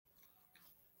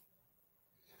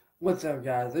What's up,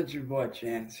 guys? It's your boy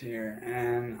Chance here,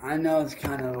 and I know it's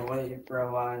kind of late for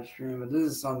a live stream, but this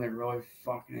is something really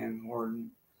fucking important.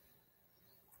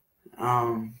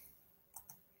 Um,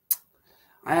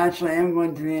 I actually am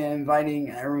going to be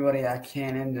inviting everybody I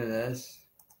can into this.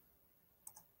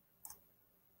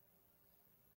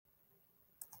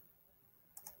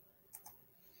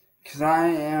 Because I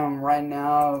am right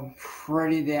now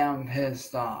pretty damn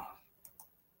pissed off.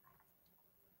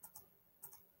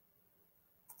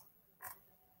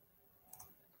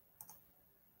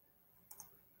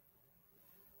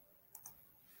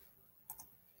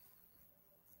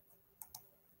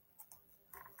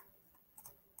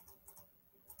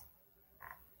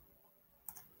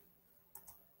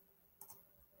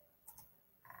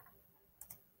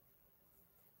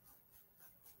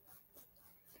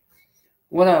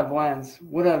 What up, Lance?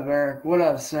 What up, Eric? What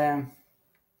up, Sam?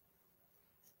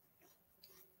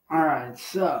 Alright,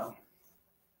 so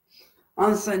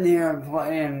I'm sitting here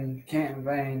playing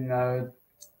campaign mode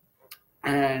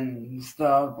and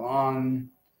stuff on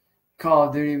Call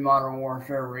of Duty Modern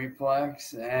Warfare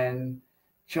Reflex and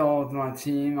chilling with my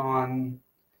team on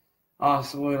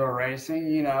Oscillator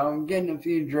Racing, getting a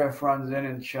few drift runs in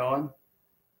and chilling.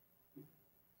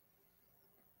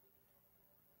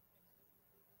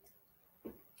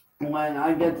 When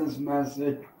I get this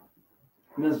message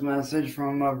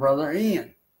from my brother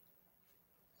Ian.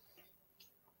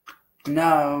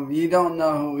 No, you don't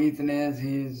know who Ethan is.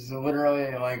 He's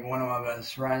literally like one of my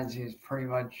best friends. He's pretty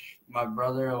much my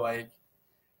brother.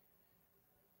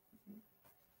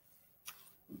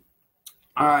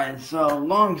 Alright, so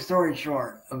long story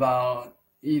short about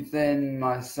Ethan,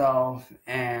 myself,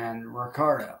 and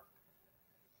Ricardo.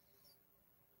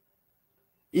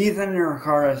 Ethan and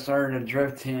Ricardo started a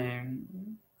drift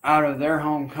team out of their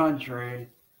home country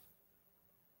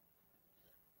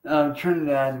of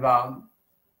Trinidad about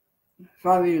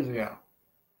 5 years ago.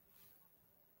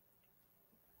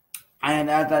 And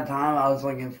at that time, I was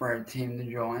looking for a team to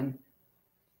join,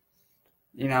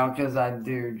 because I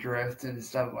do drift and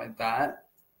stuff like that.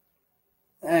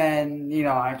 And,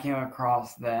 I came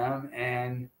across them,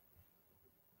 and,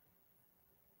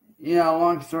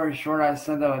 long story short, I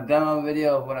sent them a demo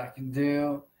video of what I can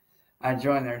do. I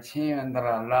joined their team, and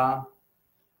da-da-da.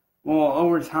 Well,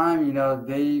 over time,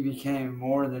 they became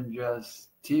more than just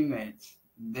teammates.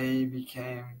 They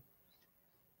became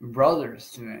brothers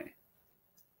to me.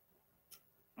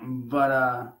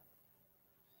 But,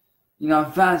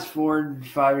 fast forward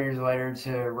 5 years later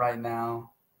to right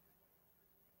now,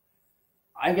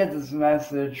 I get this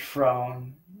message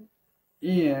from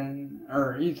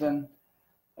Ethan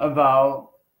about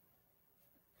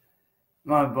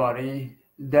my buddy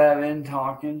Devin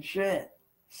talking shit,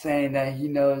 saying that he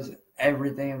knows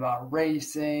everything about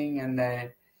racing and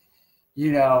that,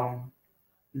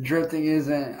 drifting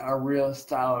isn't a real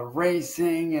style of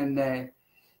racing and that,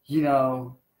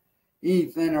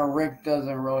 Ethan or Rick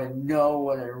doesn't really know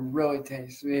what it really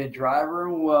takes to be a driver.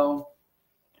 Well,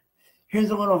 here's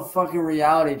a little fucking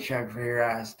reality check for your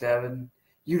ass, Devin.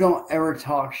 You don't ever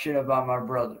talk shit about my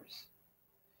brothers.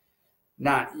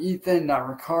 Not Ethan, not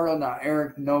Ricardo, not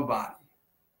Eric, nobody.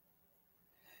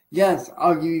 Yes,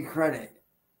 I'll give you credit.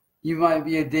 You might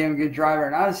be a damn good driver,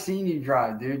 and I've seen you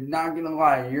drive, dude. Not gonna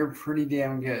lie, you're pretty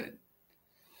damn good.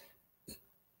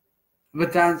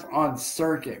 But that's on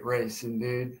circuit racing,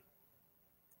 dude.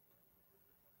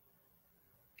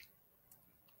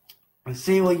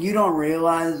 See, what you don't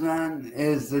realize, man,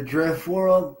 is the drift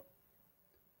world,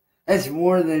 it's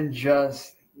more than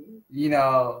just,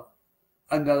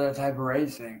 another type of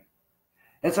racing.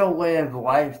 It's a way of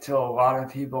life to a lot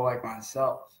of people like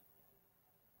myself.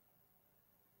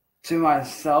 To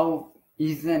myself,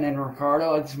 Ethan, and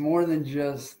Ricardo, it's more than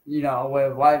just, a way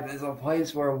of life. It's a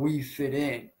place where we fit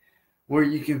in, where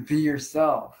you can be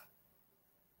yourself.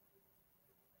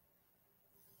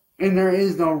 And there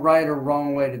is no right or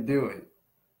wrong way to do it.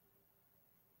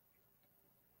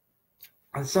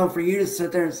 And so for you to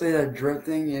sit there and say that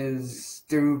drifting is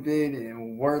stupid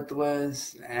and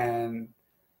worthless and,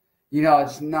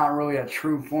 it's not really a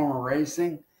true form of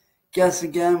racing, guess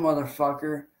again,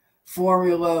 motherfucker.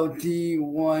 Formula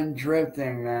D1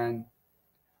 drifting, man.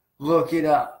 Look it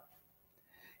up.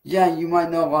 Yeah, you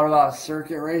might know a lot about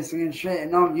circuit racing and shit,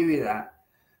 and I'll give you that.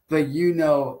 But you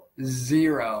know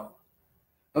zero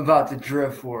about the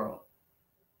drift world.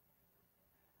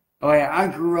 Oh yeah, I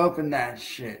grew up in that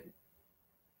shit.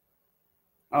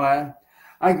 Okay?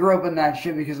 I grew up in that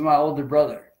shit because of my older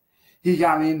brother. He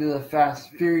got me into the Fast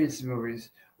and Furious movies,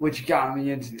 which got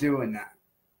me into doing that.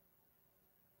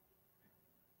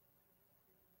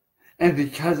 And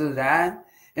because of that,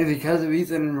 and because of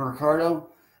Ethan and Ricardo,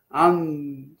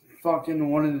 I'm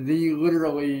fucking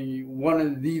literally one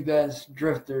of the best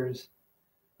drifters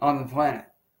on the planet.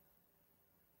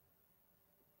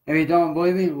 If you don't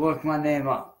believe me, look my name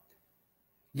up.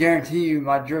 Guarantee you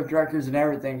my drift records and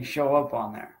everything show up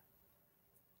on there.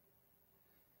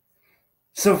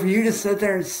 So for you to sit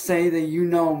there and say that you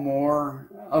know more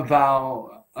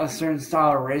about a certain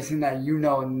style of racing that you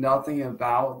know nothing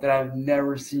about, that I've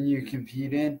never seen you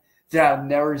compete in, that I've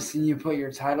never seen you put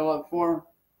your title up for,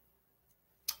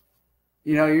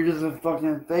 you know, you're just a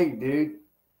fucking fake, dude.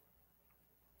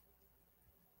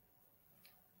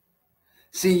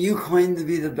 See, you claim to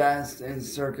be the best in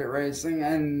circuit racing,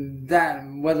 and that,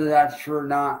 whether that's true or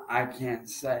not, I can't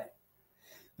say.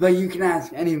 But you can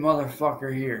ask any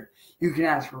motherfucker here. You can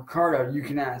ask Ricardo, you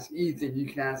can ask Ethan, you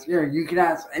can ask Eric, you can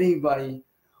ask anybody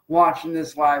watching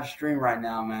this live stream right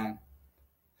now, man.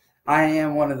 I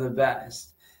am one of the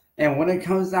best. And when it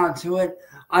comes down to it,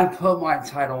 I put my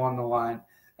title on the line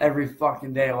every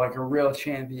fucking day like a real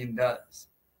champion does.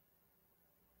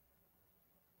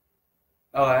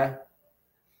 Okay?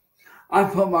 I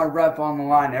put my rep on the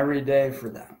line every day for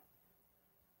them.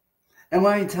 And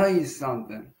let me tell you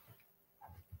something.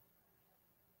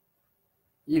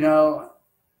 You know,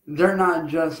 they're not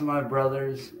just my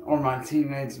brothers or my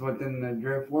teammates within the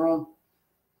drift world.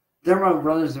 They're my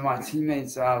brothers and my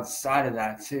teammates outside of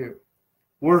that too.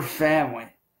 We're family.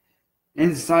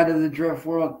 Inside of the drift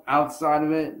world, outside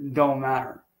of it, don't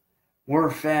matter. We're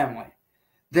family.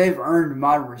 They've earned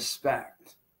my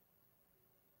respect.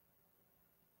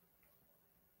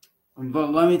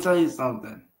 But let me tell you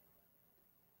something.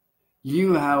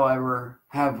 You, however,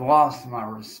 have lost my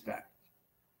respect.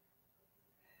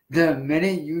 The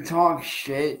minute you talk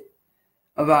shit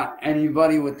about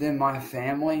anybody within my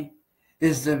family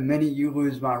is the minute you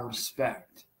lose my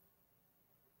respect.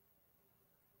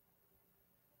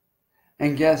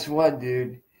 And guess what,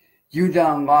 dude? You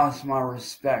done lost my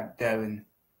respect, Devin.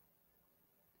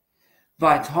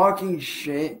 By talking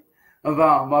shit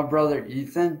about my brother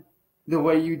Ethan the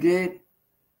way you did,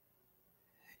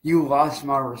 you lost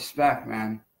my respect,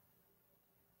 man.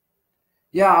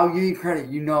 Yeah, I'll give you credit.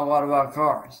 You know a lot about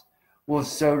cars. Well,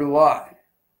 so do I.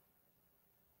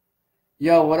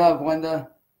 Yo, what up,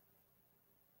 Linda?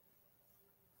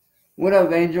 What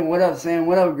up, Angel? What up, Sam?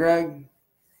 What up, Greg?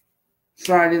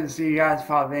 Sorry I didn't see you guys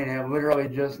pop in. It literally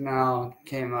just now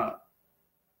came up.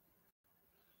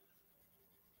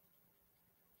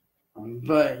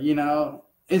 But, you know,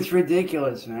 it's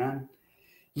ridiculous, man.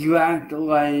 You act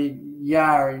like,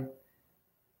 yeah,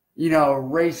 you know,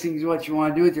 racing's what you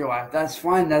want to do with your life. That's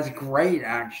fine. That's great,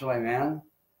 actually, man.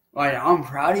 Like, I'm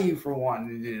proud of you for wanting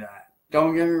to do that.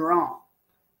 Don't get me wrong.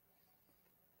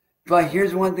 But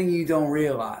here's one thing you don't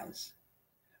realize.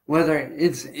 Whether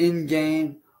it's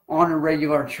in-game, on a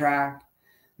regular track,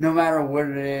 no matter what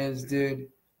it is, dude,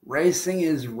 racing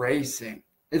is racing.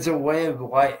 It's a way of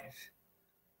life.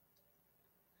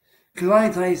 Because let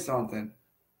me tell you something.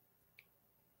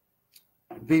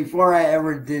 Before I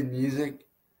ever did music,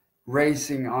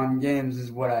 racing on games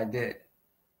is what I did.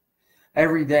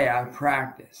 Every day I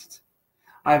practiced.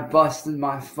 I busted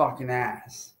my fucking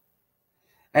ass.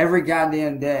 Every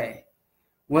goddamn day.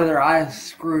 Whether I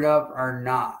screwed up or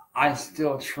not, I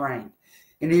still trained.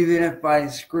 And even if I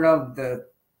screwed up the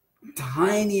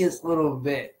tiniest little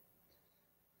bit,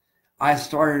 I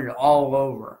started all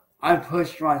over. I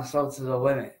pushed myself to the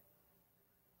limit.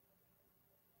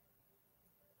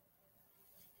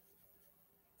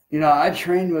 You know, I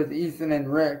trained with Ethan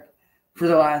and Rick for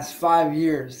the last 5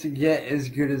 years to get as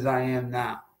good as I am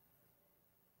now.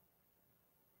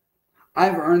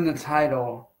 I've earned the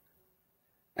title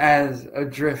as a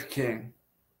Drift King.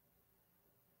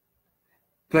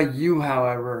 But you,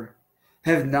 however,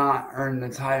 have not earned the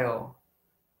title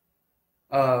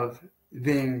of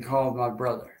being called my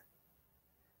brother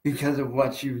because of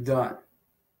what you've done.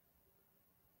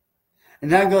 And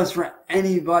that goes for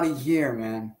anybody here,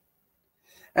 man.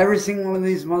 Every single one of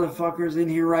these motherfuckers in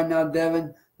here right now,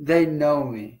 Devin, they know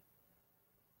me.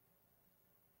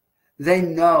 They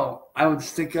know I would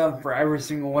stick up for every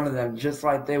single one of them just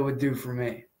like they would do for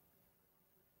me.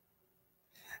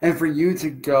 And for you to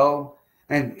go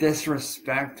and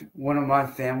disrespect one of my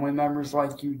family members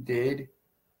like you did,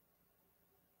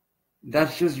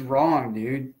 that's just wrong,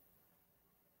 dude.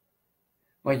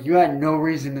 Like, you had no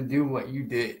reason to do what you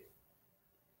did.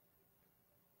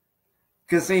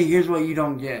 Because, see, here's what you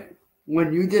don't get.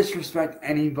 When you disrespect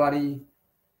anybody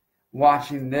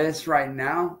watching this right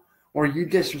now, or you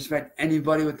disrespect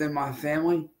anybody within my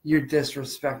family, you're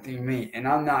disrespecting me. And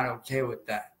I'm not okay with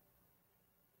that.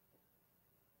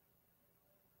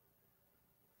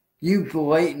 You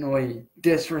blatantly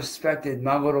disrespected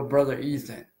my little brother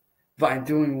Ethan by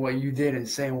doing what you did and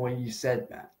saying what you said,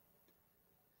 man.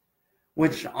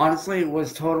 Which, honestly,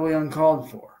 was totally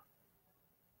uncalled for.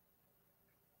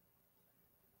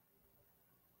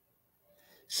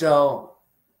 So,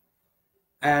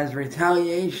 as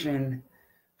retaliation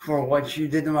for what you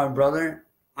did to my brother,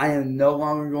 I am no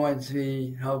longer going to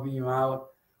be helping you out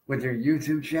with your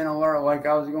YouTube channel or like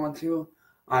I was going to.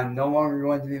 I'm no longer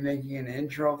going to be making an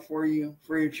intro for you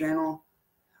for your channel.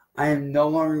 I am no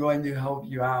longer going to help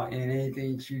you out in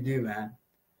anything that you do, man.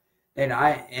 And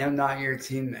I am not your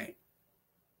teammate.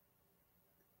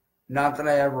 Not that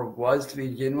I ever was to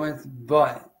begin with,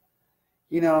 but,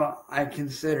 you know, I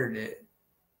considered it.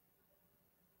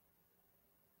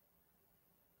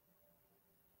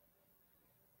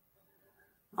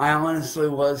 I honestly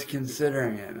was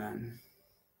considering it, man.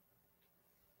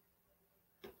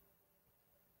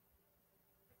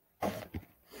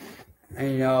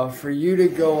 And, you know, for you to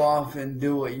go off and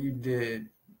do what you did,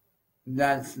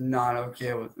 that's not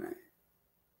okay with me.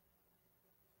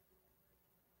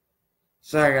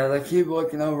 Sorry, guys, I keep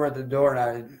looking over at the door and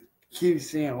I keep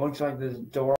seeing it looks like this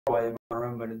doorway in my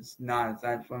room, but it's not. It's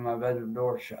actually my bedroom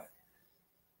door shut.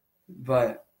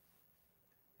 But,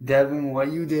 Devin,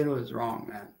 what you did was wrong,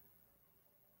 man.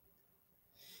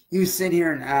 You sit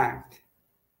here and act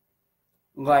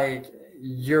like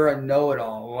you're a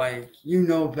know-it-all, like you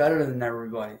know better than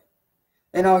everybody.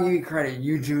 And I'll give you credit,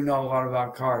 you do know a lot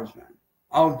about cars, man.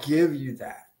 I'll give you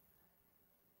that.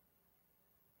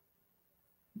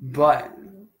 But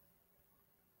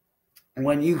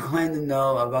when you claim to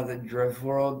know about the drift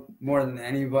world more than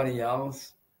anybody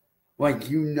else, like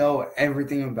you know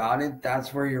everything about it,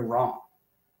 that's where you're wrong.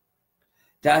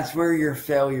 That's where your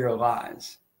failure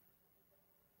lies.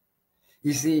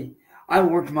 You see, I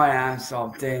worked my ass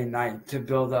off day and night to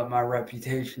build up my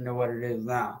reputation to what it is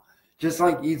now. Just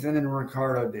like Ethan and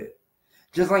Ricardo did.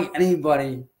 Just like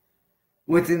anybody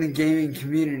within the gaming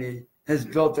community has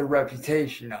built their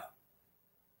reputation up.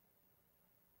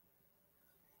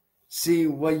 See,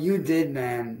 what you did,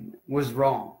 man, was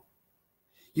wrong.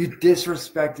 You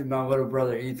disrespected my little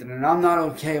brother Ethan, and I'm not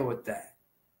okay with that.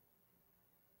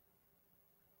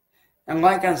 And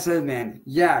like I said, man,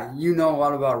 yeah, you know a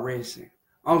lot about racing.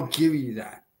 I'll give you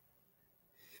that.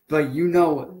 But you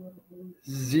know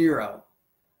zero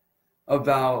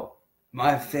about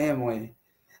my family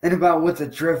and about what the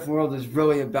drift world is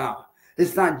really about.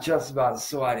 It's not just about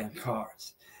sliding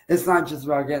cars. It's not just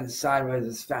about getting sideways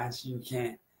as fast as you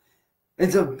can.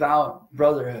 It's about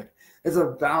brotherhood. It's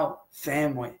about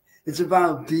family. It's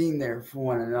about being there for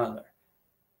one another.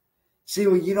 See,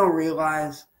 what you don't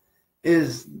realize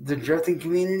is the drifting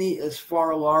community is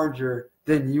far larger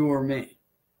than you or me.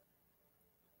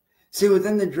 See,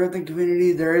 within the drifting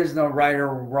community, there is no right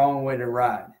or wrong way to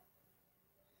ride.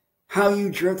 How you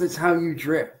drift is how you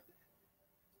drift.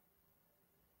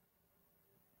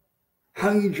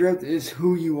 How you drift is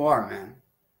who you are, man.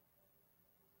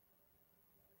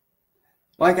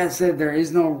 Like I said, there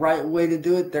is no right way to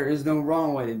do it. There is no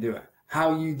wrong way to do it.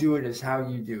 How you do it is how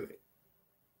you do it.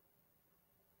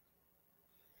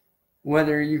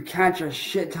 Whether you catch a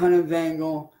shit ton of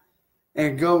angle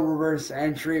and go reverse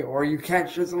entry, or you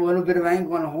catch just a little bit of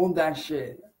angle and hold that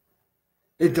shit,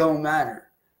 it don't matter.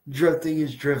 Drifting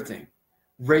is drifting.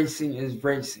 Racing is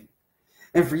racing.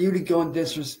 And for you to go and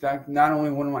disrespect not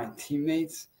only one of my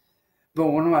teammates, but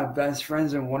one of my best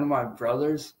friends and one of my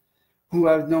brothers, who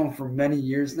I've known for many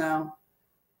years now,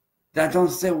 that don't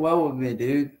sit well with me,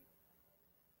 dude.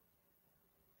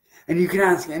 And you can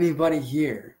ask anybody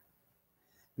here.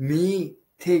 Me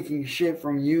taking shit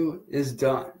from you is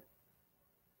done.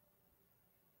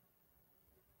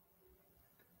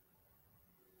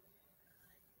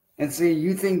 And see,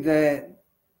 you think that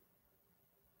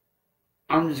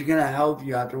I'm just going to help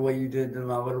you after what you did to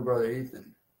my little brother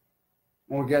Ethan.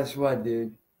 Well, guess what,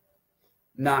 dude?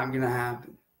 Not going to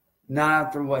happen. Not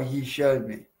after what he showed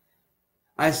me.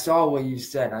 I saw what you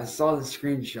said. I saw the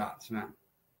screenshots, man.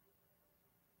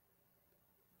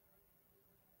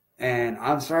 And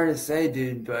I'm sorry to say,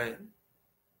 dude, but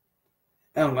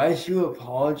unless you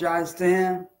apologize to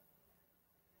him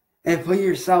and put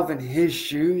yourself in his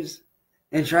shoes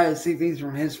and try to see things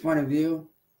from his point of view,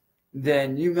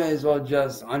 then you may as well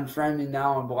just unfriend me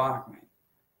now and block me.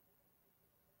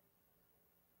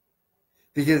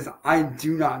 Because I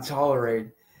do not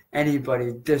tolerate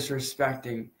anybody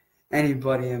disrespecting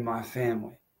anybody in my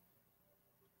family.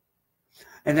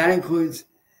 And that includes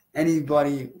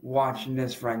anybody watching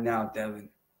this right now, Devin.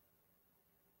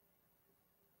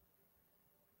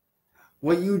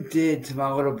 What you did to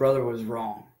my little brother was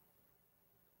wrong.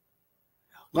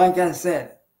 Like I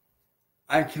said,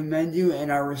 I commend you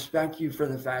and I respect you for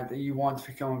the fact that you want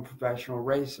to become a professional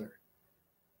racer.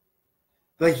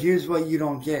 But here's what you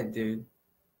don't get, dude.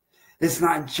 It's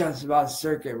not just about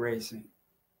circuit racing.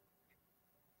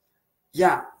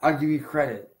 Yeah, I'll give you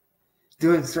credit.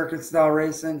 Doing circuit style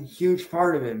racing, huge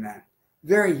part of it, man.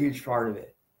 Very huge part of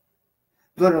it.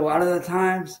 But a lot of the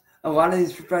times, a lot of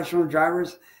these professional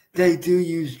drivers, they do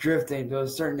use drifting to a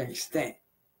certain extent.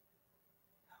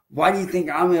 Why do you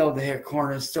think I'm able to hit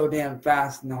corners so damn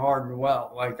fast and hard and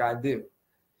well like I do?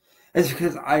 It's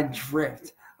because I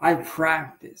drift. I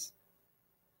practice.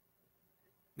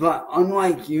 But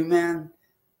unlike you, man,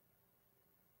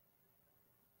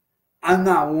 I'm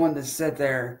not one to sit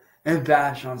there and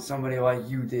bash on somebody like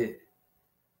you did.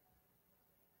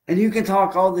 And you can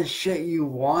talk all the shit you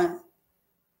want.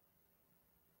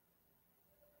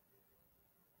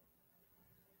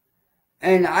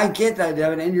 And I get that,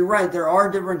 Devin, and you're right, there are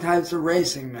different types of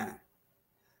racing, man.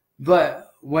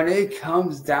 But when it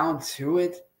comes down to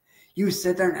it, you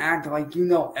sit there and act like you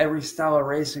know every style of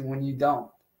racing when you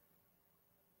don't.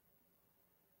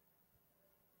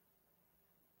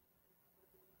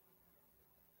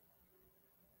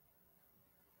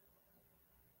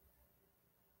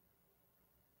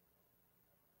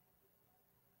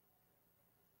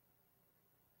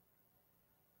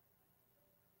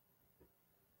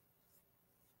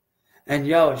 And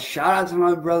yo, shout out to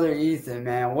my brother Ethan,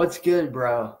 man. What's good,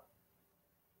 bro?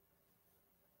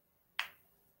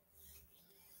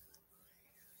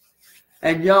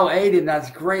 And yo, Aiden,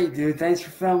 that's great, dude. Thanks for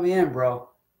filling me in, bro.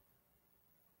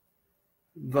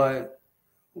 But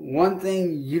one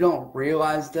thing you don't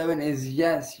realize, Devin, is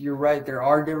yes, you're right. There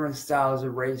are different styles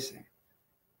of racing.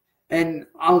 And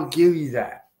I'll give you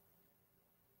that.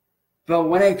 But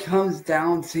when it comes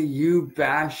down to you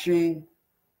bashing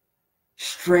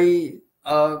straight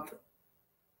up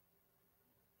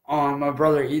on my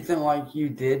brother Ethan like you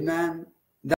did, man,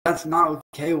 that's not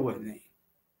okay with me.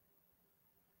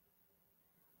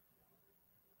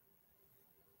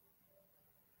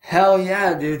 Hell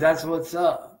yeah, dude, that's what's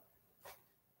up.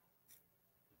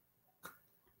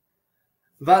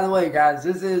 By the way, guys,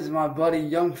 this is my buddy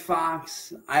Young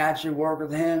Fox. I actually work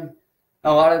with him.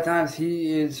 A lot of times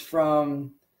he is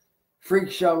from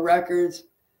Freak Show Records.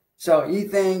 So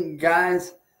Ethan,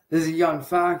 guys, this is Young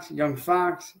Fox,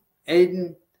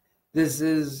 Aiden. This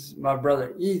is my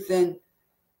brother Ethan,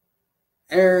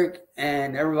 Eric,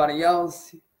 and everybody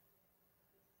else.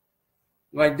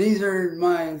 Like, these are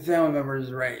my family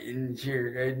members right in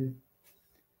here, Aiden.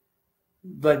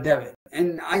 But Devin,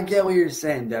 and I get what you're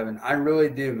saying, Devin. I really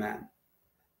do, man.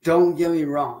 Don't get me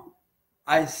wrong.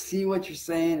 I see what you're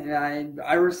saying, and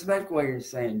I respect what you're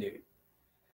saying, dude.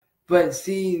 But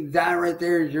see, that right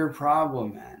there is your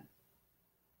problem, man.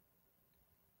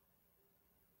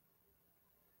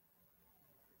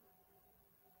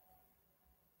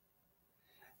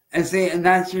 And see, and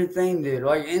that's your thing, dude.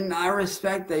 Like, and I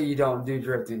respect that you don't do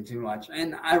drifting too much,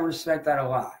 and I respect that a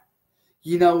lot.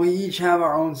 You know, we each have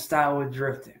our own style of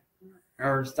drifting,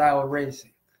 or style of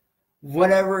racing.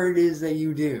 Whatever it is that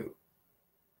you do.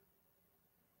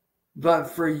 But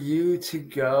for you to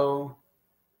go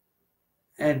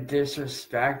and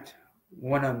disrespect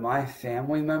one of my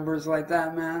family members like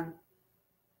that, man,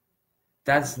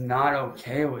 that's not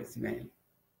okay with me.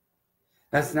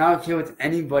 That's not okay with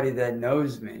anybody that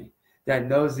knows me, that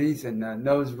knows Ethan, that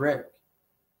knows Rick.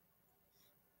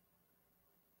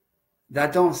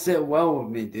 That don't sit well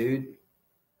with me, dude.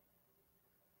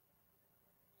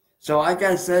 So like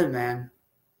I said, man,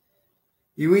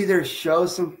 you either show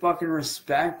some fucking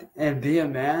respect and be a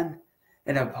man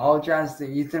and apologize to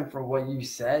Ethan for what you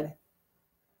said,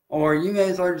 or you may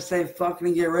as well just say fucking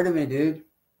and get rid of me, dude.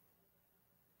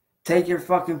 Take your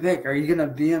fucking pick. Are you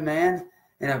gonna be a man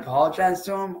and apologize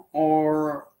to him,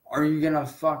 or are you gonna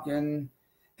fucking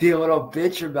be a little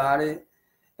bitch about it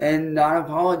and not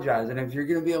apologize? And if you're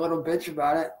gonna be a little bitch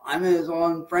about it, I may as well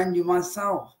unfriend you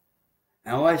myself,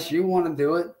 unless you want to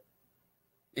do it.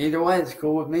 Either way, it's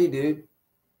cool with me, dude.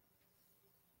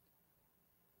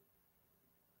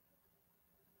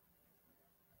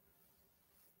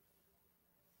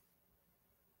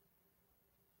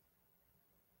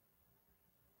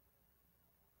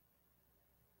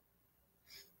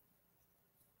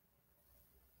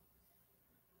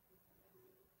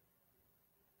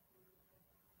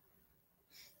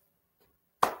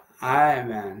 Alright,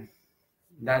 man.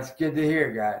 That's good to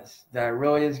hear, guys. That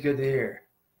really is good to hear.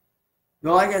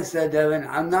 But like I said, Devin,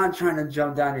 I'm not trying to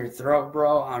jump down your throat,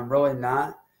 bro. I'm really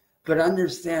not. But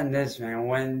understand this, man.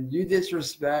 When you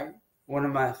disrespect one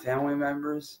of my family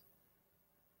members,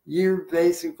 you're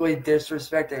basically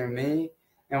disrespecting me.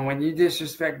 And when you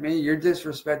disrespect me, you're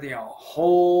disrespecting a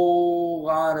whole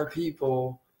lot of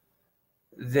people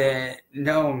that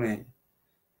know me.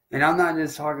 And I'm not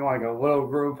just talking like a little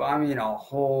group. I mean a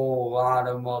whole lot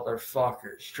of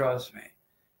motherfuckers. Trust me.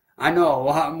 I know a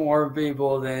lot more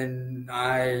people than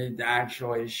I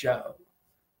actually show.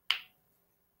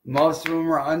 Most of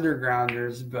them are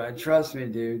undergrounders, but trust me,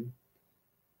 dude.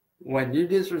 When you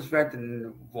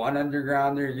disrespecting one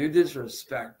undergrounder, you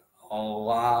disrespect a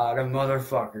lot of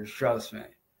motherfuckers. Trust me.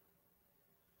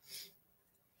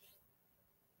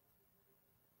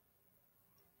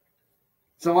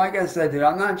 So like I said, dude,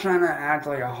 I'm not trying to act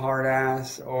like a hard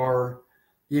ass or,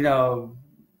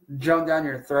 jump down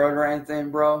your throat or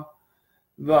anything, bro.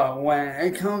 But when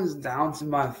it comes down to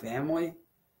my family,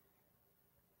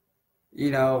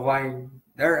 like,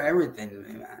 they're everything to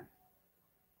me, man.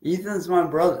 Ethan's my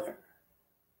brother.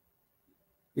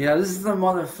 This is the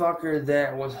motherfucker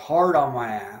that was hard on my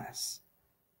ass.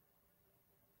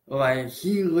 Like,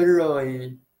 he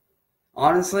literally,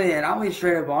 honestly, and I'll be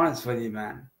straight up honest with you,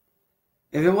 man.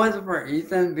 If it wasn't for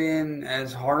Ethan being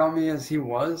as hard on me as he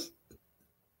was,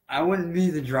 I wouldn't be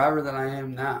the driver that I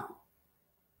am now.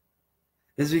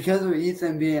 It's because of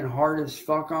Ethan being hard as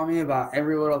fuck on me about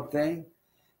every little thing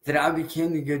that I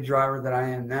became the good driver that I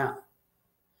am now.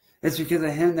 It's because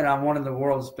of him that I'm one of the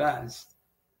world's best.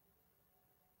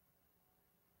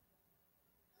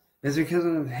 It's because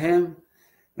of him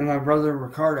and my brother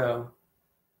Ricardo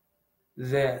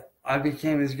that I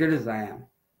became as good as I am.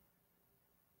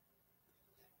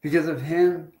 Because of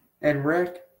him and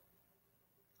Rick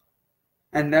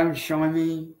and them showing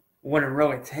me what it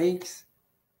really takes,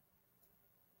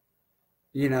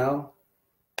 I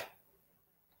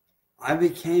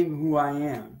became who I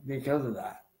am because of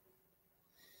that.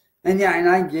 And yeah, and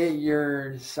I get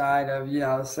your side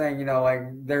of, saying,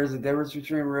 like, there's a difference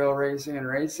between real racing and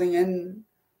racing and,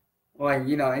 like,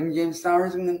 in-game style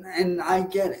racing, and I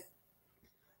get it.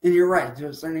 And you're right, to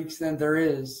a certain extent there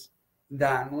is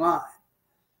that line.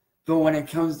 But when it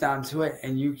comes down to it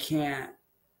and you can't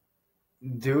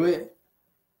do it,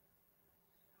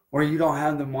 or you don't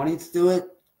have the money to do it,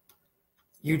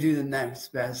 you do the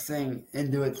next best thing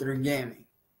and do it through gaming.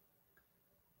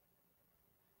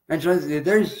 And trust me,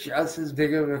 there's just as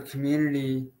big of a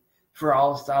community for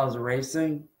all styles of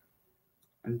racing,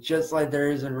 and just like there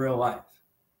is in real life.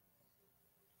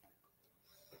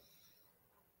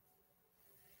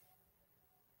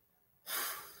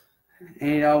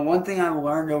 And one thing I've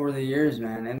learned over the years,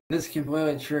 man, and this is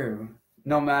completely true,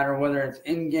 no matter whether it's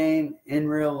in-game, in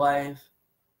real life,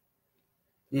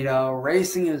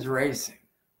 racing is racing.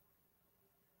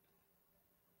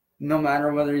 No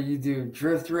matter whether you do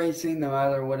drift racing, no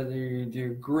matter whether you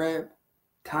do grip,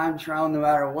 time trial, no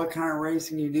matter what kind of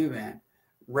racing you do, man,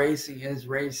 racing is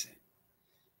racing.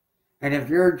 And if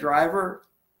you're a driver,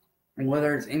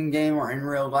 whether it's in-game or in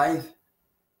real life,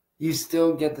 you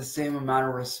still get the same amount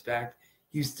of respect.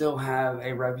 You still have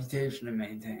a reputation to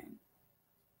maintain.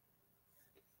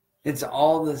 It's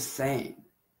all the same.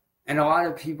 And a lot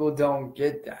of people don't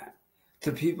get that.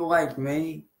 To people like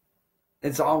me,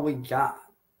 it's all we got.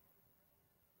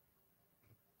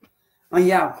 Oh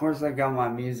yeah, of course I got my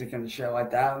music and shit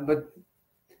like that, but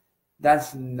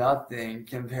that's nothing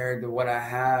compared to what I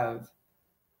have,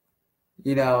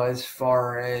 as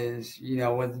far as,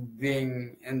 with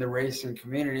being in the racing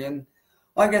community. And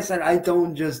like I said, I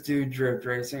don't just do drift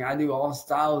racing. I do all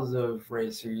styles of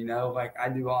racing, like I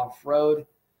do off-road.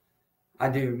 I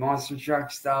do monster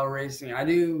truck style racing. I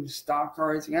do stock car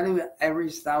racing. I do every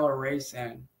style of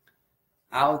racing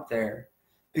out there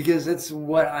because it's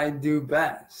what I do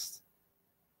best.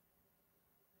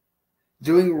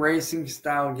 Doing racing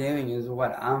style gaming is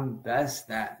what I'm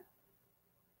best at.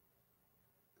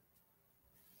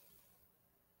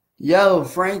 Yo,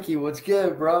 Frankie, what's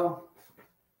good, bro?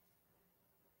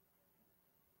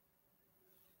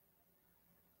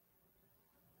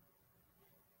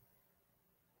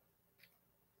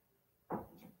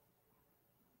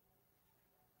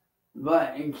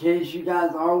 But in case you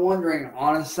guys are wondering,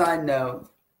 on a side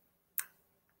note,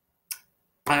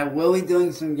 I will be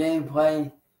doing some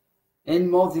gameplay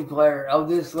in multiplayer of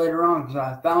this later on because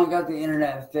I finally got the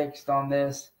internet fixed on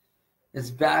this. It's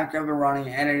back up and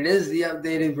running, and it is the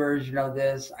updated version of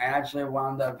this. I actually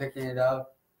wound up picking it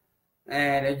up,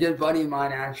 and a good buddy of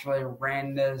mine actually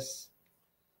ran this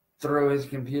through his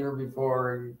computer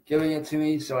before giving it to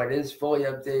me, so it is fully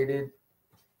updated.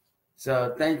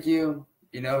 So thank you.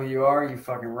 You know who you are. You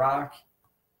fucking rock.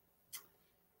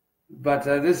 But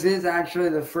this is actually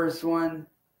the first one,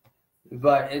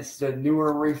 but it's the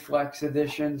newer Reflex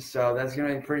edition, so that's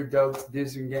going to be pretty dope to do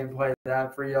some gameplay of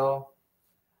that for y'all.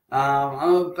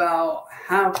 I'm about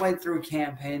halfway through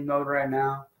campaign mode right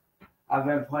now. I've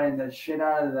been playing the shit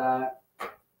out of that.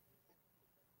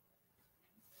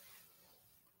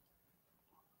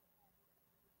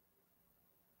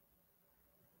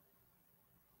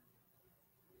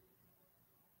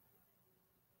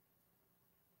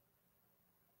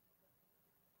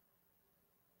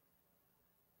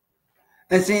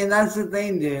 And see, and that's the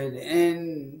thing, dude.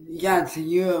 And yeah, to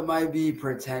you it might be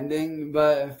pretending,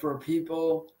 but for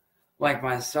people like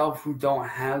myself who don't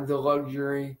have the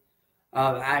luxury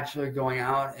of actually going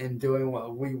out and doing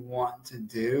what we want to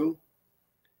do,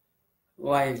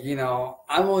 like, you know,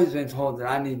 I've always been told that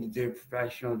I need to do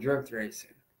professional drift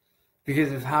racing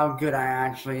because of how good I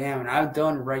actually am. And I've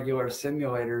done regular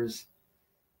simulators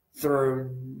through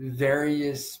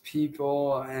various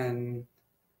people and,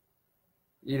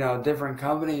 you know, different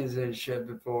companies and shit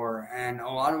before. And a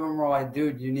lot of them were like,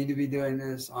 dude, you need to be doing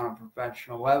this on a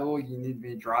professional level. You need to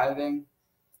be driving.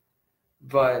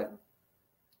 But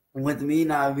with me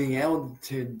not being able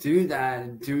to do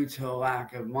that due to a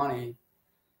lack of money,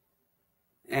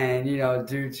 and, you know,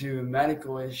 due to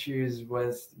medical issues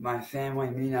with my family,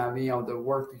 me not being able to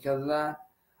work because of that,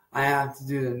 I have to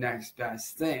do the next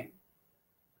best thing.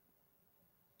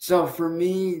 So for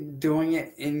me, doing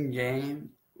it in-game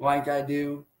like I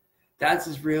do, that's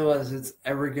as real as it's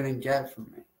ever going to get for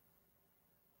me.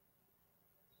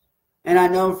 And I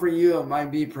know for you it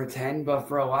might be pretend, but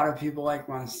for a lot of people like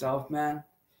myself, man,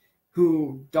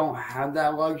 who don't have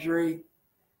that luxury,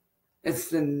 it's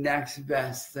the next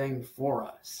best thing for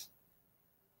us.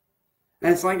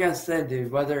 And it's like I said,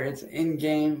 dude, whether it's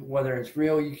in-game, whether it's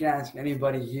real, you can ask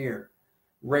anybody here.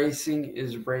 Racing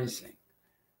is racing.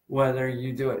 Whether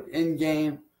you do it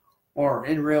in-game or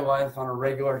in real life on a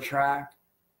regular track,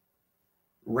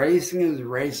 racing is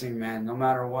racing, man, no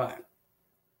matter what.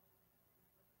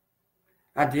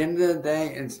 At the end of the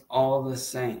day, it's all the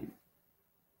same.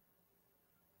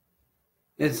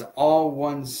 It's all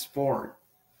one sport.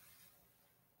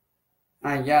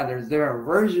 Yeah, there's different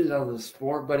versions of the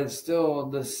sport, but it's still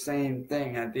the same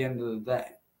thing at the end of the day.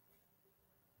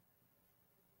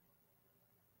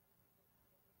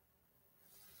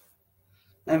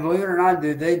 And believe it or not,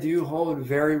 dude, they do hold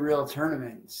very real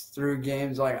tournaments through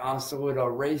games like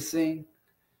 14Mar18,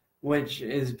 which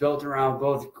is built around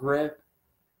both grip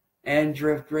and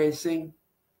drift racing.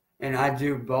 And I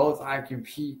do both. I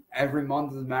compete every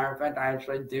month. As a matter of fact, I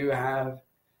actually do have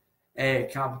a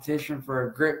competition for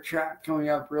a grip track coming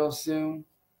up real soon.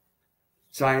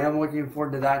 So I am looking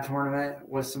forward to that tournament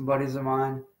with some buddies of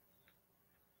mine.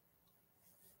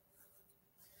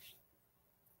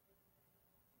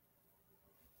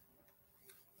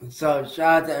 So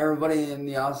shout out to everybody in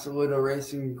the Osceola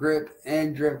Racing Grip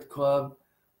and Drift Club.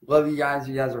 Love you guys.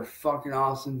 You guys are fucking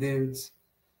awesome dudes.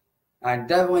 I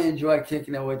definitely enjoy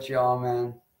kicking it with y'all,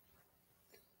 man.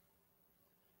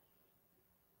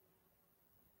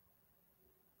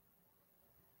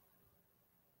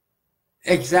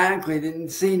 Exactly. Didn't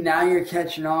see, now you're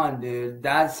catching on, dude.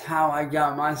 That's how I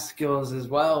got my skills as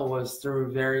well, was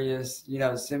through various, you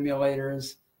know,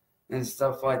 simulators and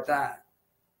stuff like that.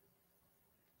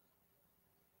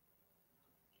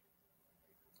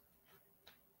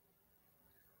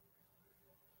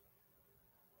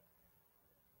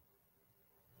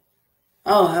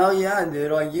 Oh, hell yeah,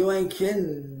 dude. Like, you ain't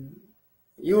kidding.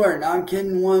 You are not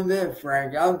kidding one bit,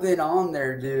 Frank. I've been on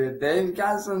there, dude. They've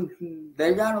got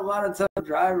a lot of tough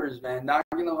drivers, man. Not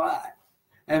gonna lie.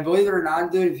 And believe it or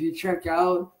not, dude, if you check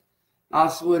out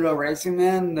Osceola Racing,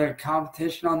 man, the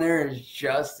competition on there is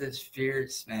just as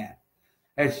fierce, man.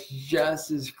 It's just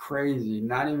as crazy.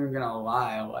 Not even gonna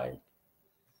lie. Like,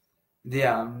 the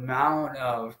amount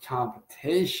of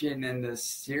competition and the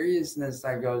seriousness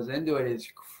that goes into it is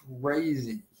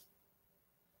crazy.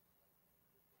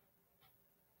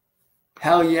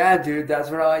 Hell yeah, dude. That's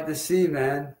what I like to see,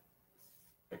 man.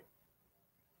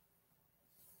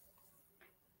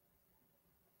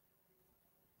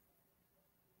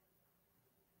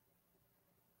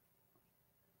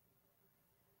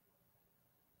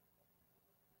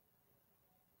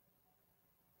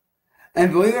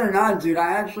 And believe it or not, dude,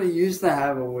 I actually used to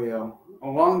have a wheel. A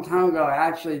long time ago, I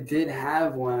actually did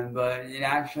have one, but it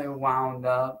actually wound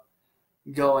up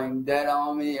going dead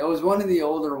on me. It was one of the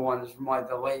older ones from like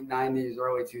the late 90s,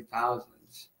 early 2000s.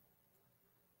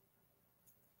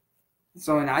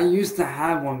 So, and I used to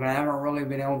have one, but I haven't really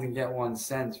been able to get one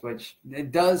since, which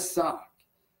it does suck.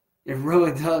 It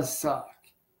really does suck.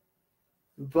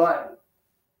 But,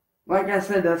 like I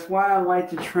said, that's why I like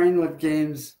to train with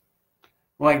games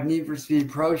like Need for Speed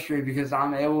Pro Street, because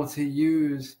I'm able to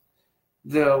use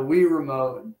the Wii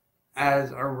remote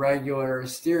as a regular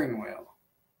steering wheel.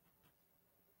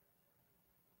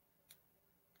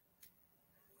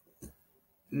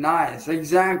 Nice,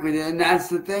 exactly. And that's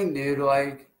the thing, dude.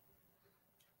 Like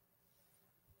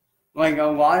a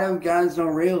lot of guys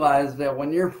don't realize that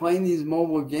when you're playing these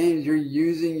mobile games, you're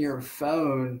using your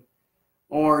phone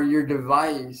or your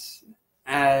device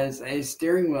as a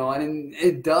steering wheel, and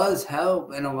it does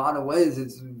help in a lot of ways.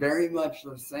 It's very much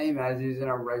the same as using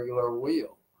a regular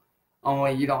wheel,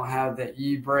 only you don't have the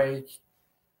e-brake,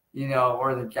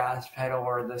 or the gas pedal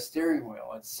or the steering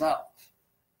wheel itself.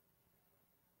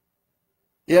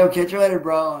 Yo, catch you later,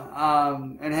 bro.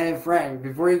 And hey, Frank,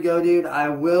 before you go, dude, I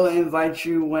will invite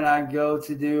you when I go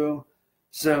to do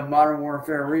some Modern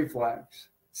Warfare Reflex.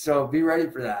 So be ready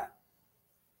for that.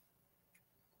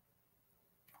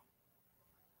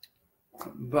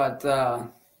 But,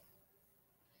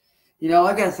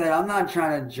 like I said, I'm not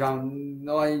trying to jump.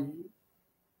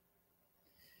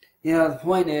 The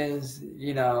point is,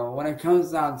 when it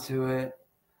comes down to it,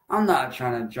 I'm not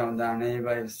trying to jump down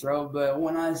anybody's throat, but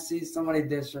when I see somebody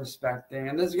disrespecting,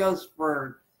 and this goes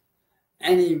for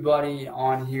anybody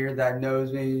on here that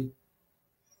knows me,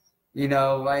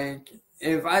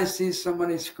 if I see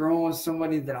somebody screwing with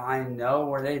somebody that I know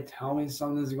where they tell me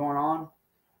something's going on,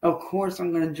 of course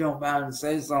I'm going to jump out and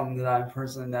say something to that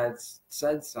person that's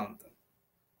said something.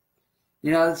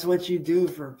 That's what you do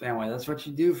for family. That's what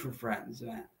you do for friends,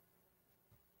 man.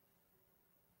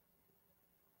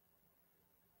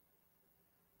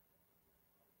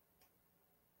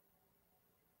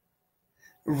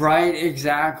 Right,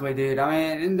 exactly, dude. I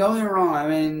mean, and don't get me wrong. I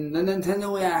mean, the Nintendo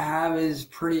Wii I have is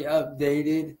pretty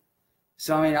updated.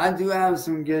 So, I mean, I do have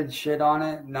some good shit on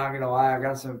it. Not gonna lie, I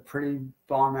got some pretty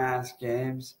bomb-ass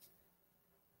games.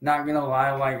 Not gonna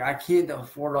lie, I can't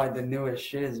afford, the newest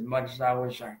shit as much as I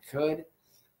wish I could.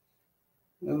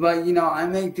 But, I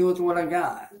make do with what I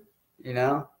got,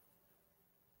 No,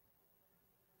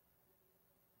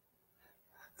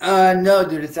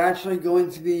 dude, it's actually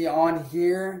going to be on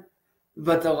here.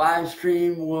 But the live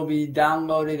stream will be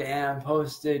downloaded and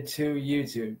posted to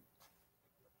YouTube.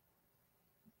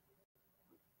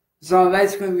 So I'm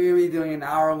basically going to be doing an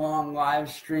hour-long live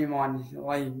stream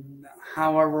on,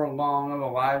 however long of a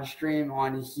live stream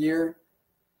on here.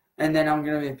 And then I'm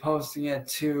going to be posting it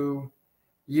to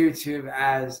YouTube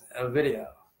as a video.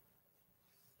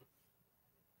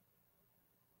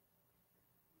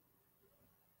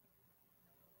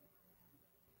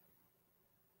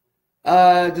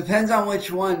 Depends on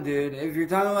which one, dude. If you're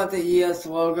talking about the ES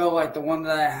logo, like the one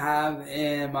that I have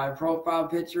in my profile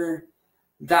picture,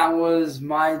 that was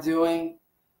my doing.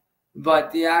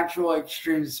 But the actual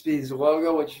Extreme Speeds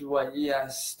logo, which is what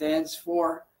ES stands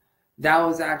for, that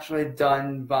was actually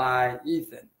done by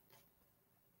Ethan.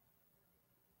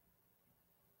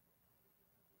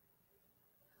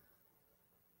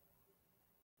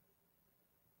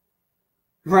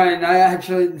 Right, and I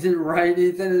actually did write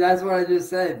Ethan, and that's what I just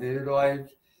said, dude. I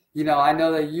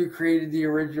know that you created the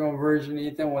original version,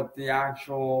 Ethan, with the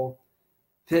actual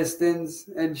pistons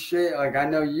and shit. I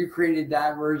know you created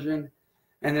that version,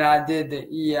 and then I did the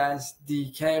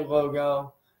ESDK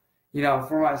logo,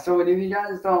 for my. So if you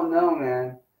guys don't know,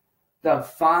 man, the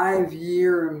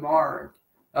 5-year mark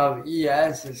of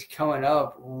ES is coming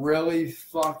up really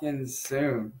fucking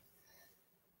soon.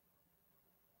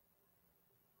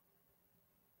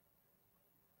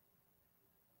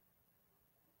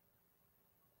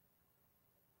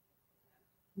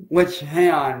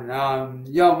 Hang on,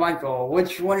 yo, Michael,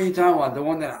 which one are you talking about? The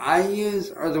one that I use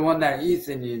or the one that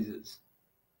Ethan uses?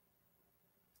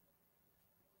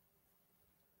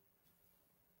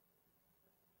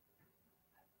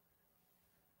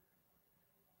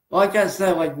 Like I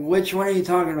said, which one are you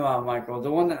talking about, Michael?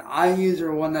 The one that I use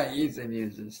or one that Ethan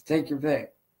uses? Take your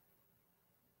pick.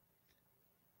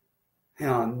 Hang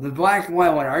on, the black and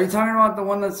white one. Are you talking about the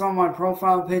one that's on my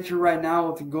profile picture right now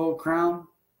with the gold crown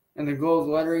and the gold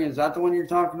lettering? Is that the one you're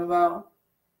talking about?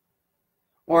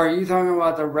 Or are you talking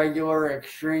about the regular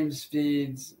Extreme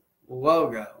Speeds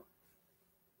logo?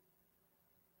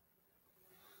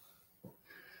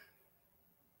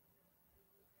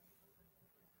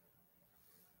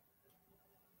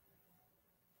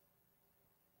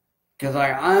 Because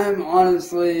I'm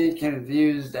honestly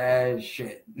confused as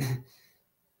shit.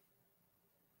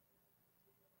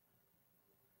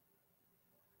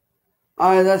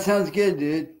 Alright, that sounds good,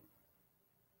 dude.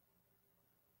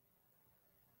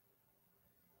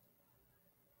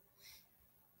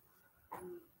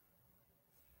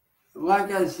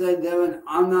 Like I said, Devin,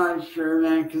 I'm not sure,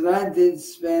 man, because I did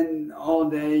spend all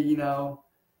day,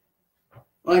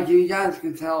 like you guys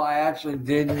can tell, I actually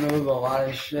did move a lot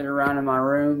of shit around in my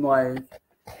room.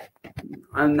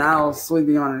 I'm now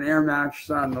sleeping on an air mattress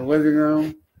in the living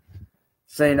room.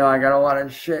 So, I got a lot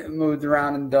of shit moved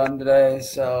around and done today,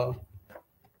 so.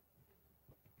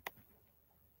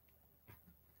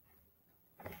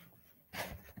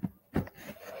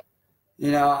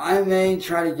 I may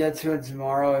try to get to it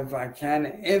tomorrow if I can.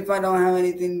 If I don't have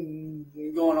anything,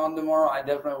 going on tomorrow, I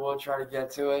definitely will try to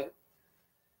get to it.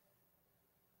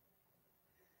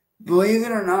 Believe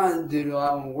it or not, dude,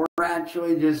 we're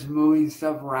actually just moving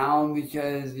stuff around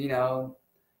because,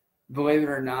 believe it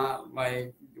or not,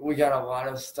 like, we got a lot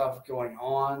of stuff going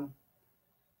on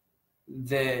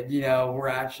that, we're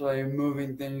actually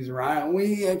moving things around.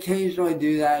 We occasionally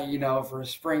do that, for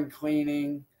spring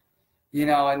cleaning,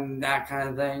 and that kind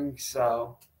of thing.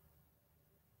 So,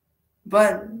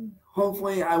 but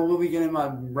hopefully I will be getting my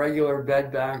regular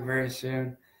bed back very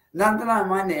soon. Not that I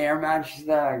mind the air mattress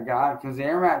that I got, because the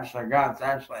air mattress I got is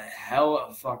actually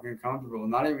hella fucking comfortable.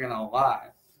 Not even gonna lie.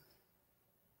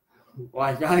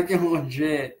 Like, I can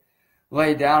legit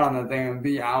lay down on the thing and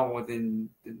be out within,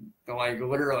 like,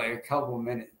 literally a couple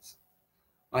minutes.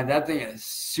 Like, that thing is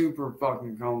super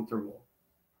fucking comfortable.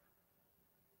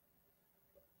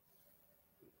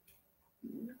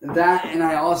 That, and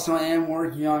I also am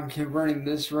working on converting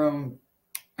this room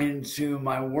into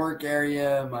my work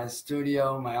area, my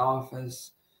studio, my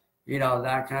office,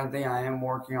 that kind of thing. I am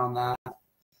working on that.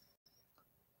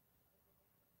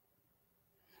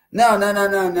 No.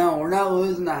 We're not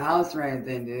losing the house or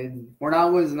anything, dude. We're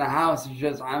not losing the house. It's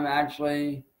just I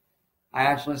actually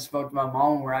spoke to my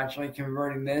mom. We're actually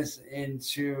converting this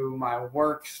into my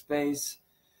workspace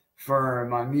for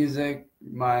my music,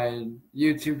 my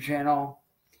YouTube channel.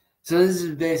 So this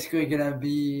is basically going to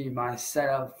be my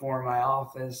setup for my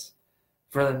office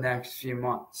for the next few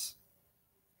months.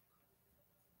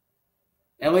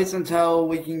 At least until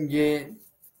we can get,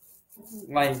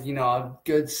 like, a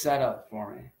good setup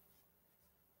for me.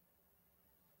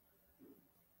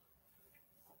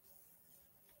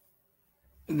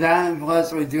 That, and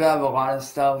plus we do have a lot of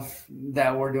stuff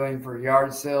that we're doing for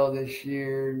yard sale this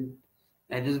year.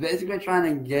 And just basically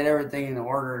trying to get everything in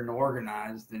order and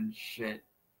organized and shit.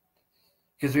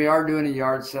 Because we are doing a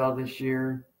yard sale this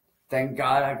year. Thank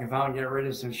God I can finally get rid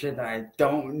of some shit that I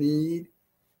don't need.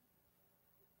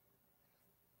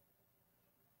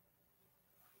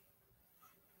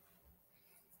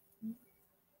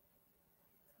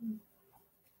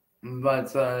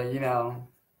 But,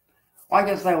 like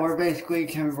I said, we're basically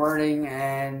converting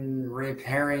and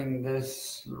repairing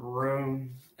this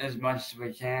room as much as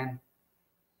we can.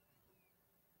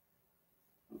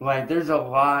 Like, there's a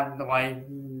lot, like,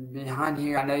 behind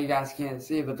here. I know you guys can't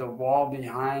see it, but the wall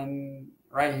behind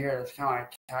right here, it's kind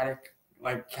of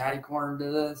like catty corner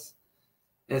to this,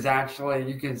 is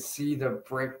actually, you can see the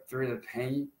brick through the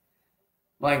paint.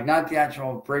 Like, not the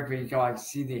actual brick, but you can, like,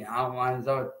 see the outlines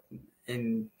of it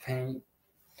in paint.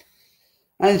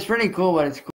 And it's pretty cool, but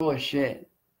it's cool as shit.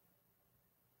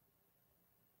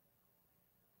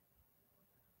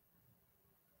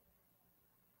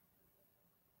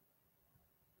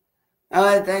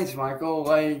 Thanks, Michael.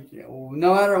 Like,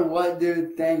 no matter what,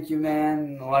 dude, thank you,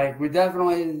 man. Like, we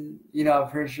definitely,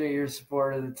 appreciate your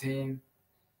support of the team.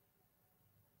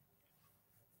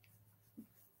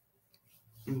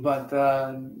 But,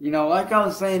 like I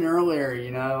was saying earlier,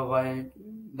 like,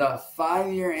 the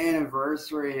 5-year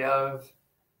anniversary of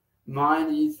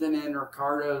mine, Ethan, and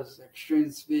Ricardo's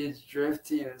Extreme Speeds Drift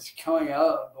team is coming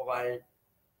up, like,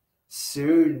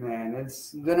 soon, man.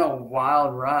 It's been a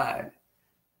wild ride.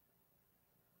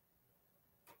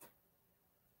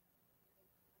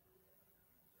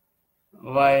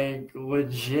 Like,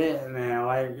 legit, man.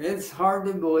 Like, it's hard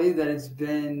to believe that it's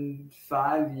been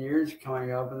 5 years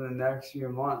coming up in the next few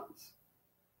months.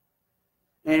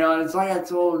 And it's like I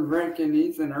told Rick and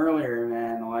Ethan earlier,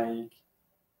 man. Like,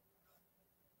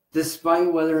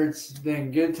 despite whether it's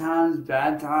been good times,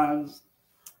 bad times,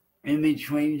 in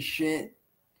between shit,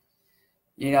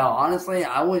 honestly,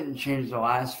 I wouldn't change the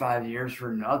last 5 years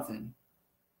for nothing.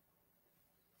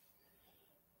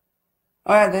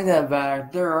 I take that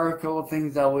back. There are a couple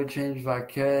things I would change if I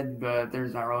could, but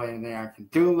there's not really anything I can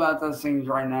do about those things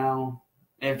right now,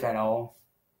 if at all,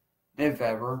 if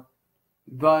ever.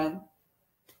 But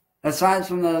aside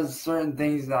from those certain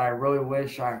things that I really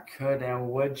wish I could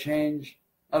and would change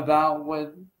about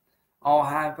what all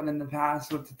happened in the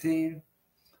past with the team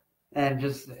and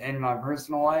just in my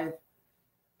personal life,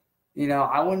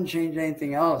 I wouldn't change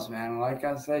anything else, man. Like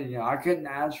I said, I couldn't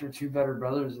ask for two better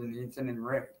brothers than Ethan and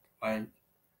Rick. Like,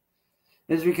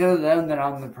 it's because of them that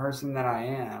I'm the person that I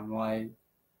am. Like,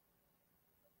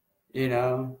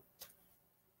 hell,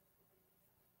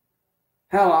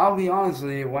 I'll be honest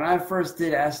with you. When I first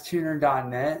did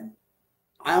stuner.net,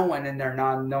 I went in there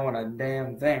not knowing a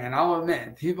damn thing. And I'll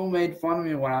admit, people made fun of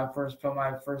me when I first put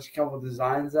my first couple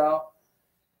designs out.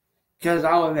 Because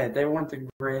I'll admit, they weren't the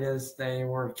greatest. They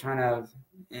were kind of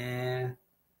eh.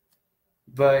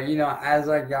 But, as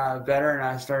I got better and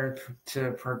I started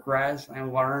to progress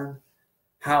and learn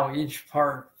how each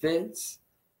part fits,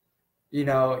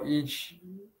 each,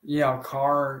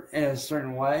 car in a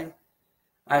certain way,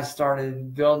 I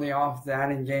started building off that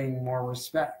and gaining more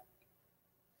respect.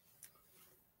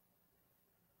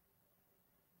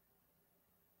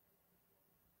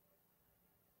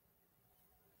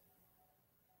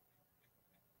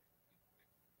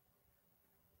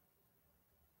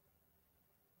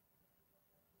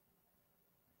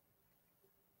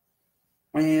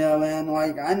 Man,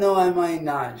 like, I know I might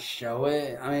not show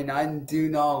it. I mean, I do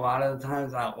know a lot of the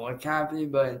times I look happy,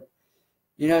 but,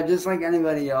 just like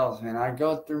anybody else, man, I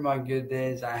go through my good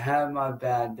days, I have my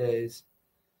bad days,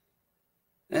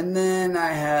 and then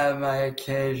I have my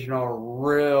occasional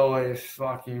really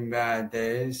fucking bad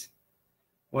days,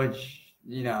 which,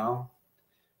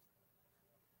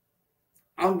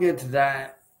 I'll get to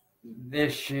that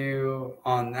issue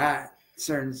on that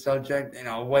certain subject in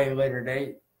a way later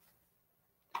date.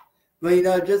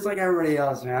 But just like everybody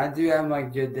else, man, I do have my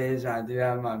good days and I do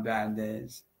have my bad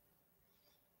days.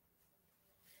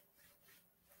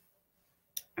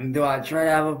 And do I try to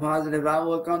have a positive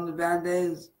outlook on the bad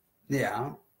days?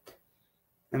 Yeah.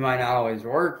 It might not always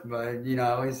work, but at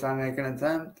least I make an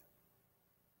attempt.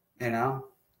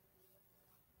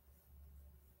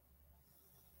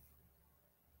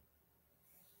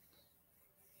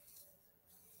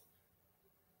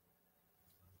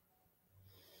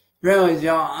 Anyways,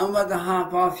 y'all, I'm about to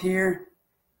hop off here,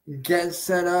 get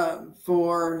set up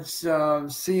for some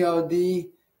COD,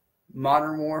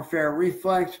 Modern Warfare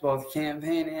Reflex, both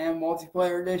campaign and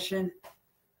multiplayer edition.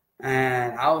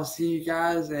 And I will see you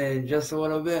guys in just a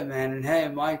little bit, man. And hey,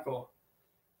 Michael,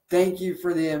 thank you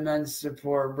for the immense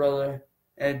support, brother.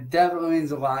 It definitely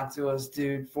means a lot to us,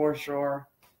 dude, for sure.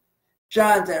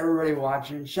 Shout out to everybody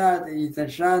watching. Shout out to Ethan.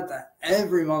 Shout out to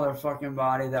every motherfucking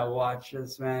body that watched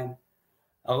this, man.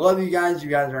 I love you guys. You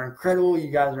guys are incredible.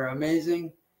 You guys are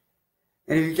amazing.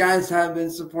 And if you guys have been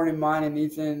supporting mine and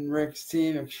Ethan and Rick's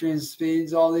team, Extreme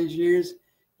Speeds, all these years,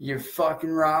 you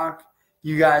fucking rock.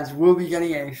 You guys will be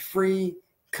getting a free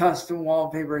custom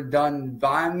wallpaper done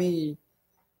by me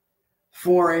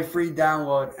for a free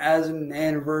download as an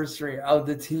anniversary of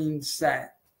the team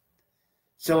set.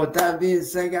 So with that being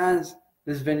said, guys,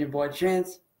 this has been your boy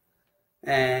Chance,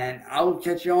 and I will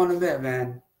catch you on in a bit,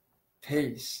 man.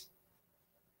 Peace.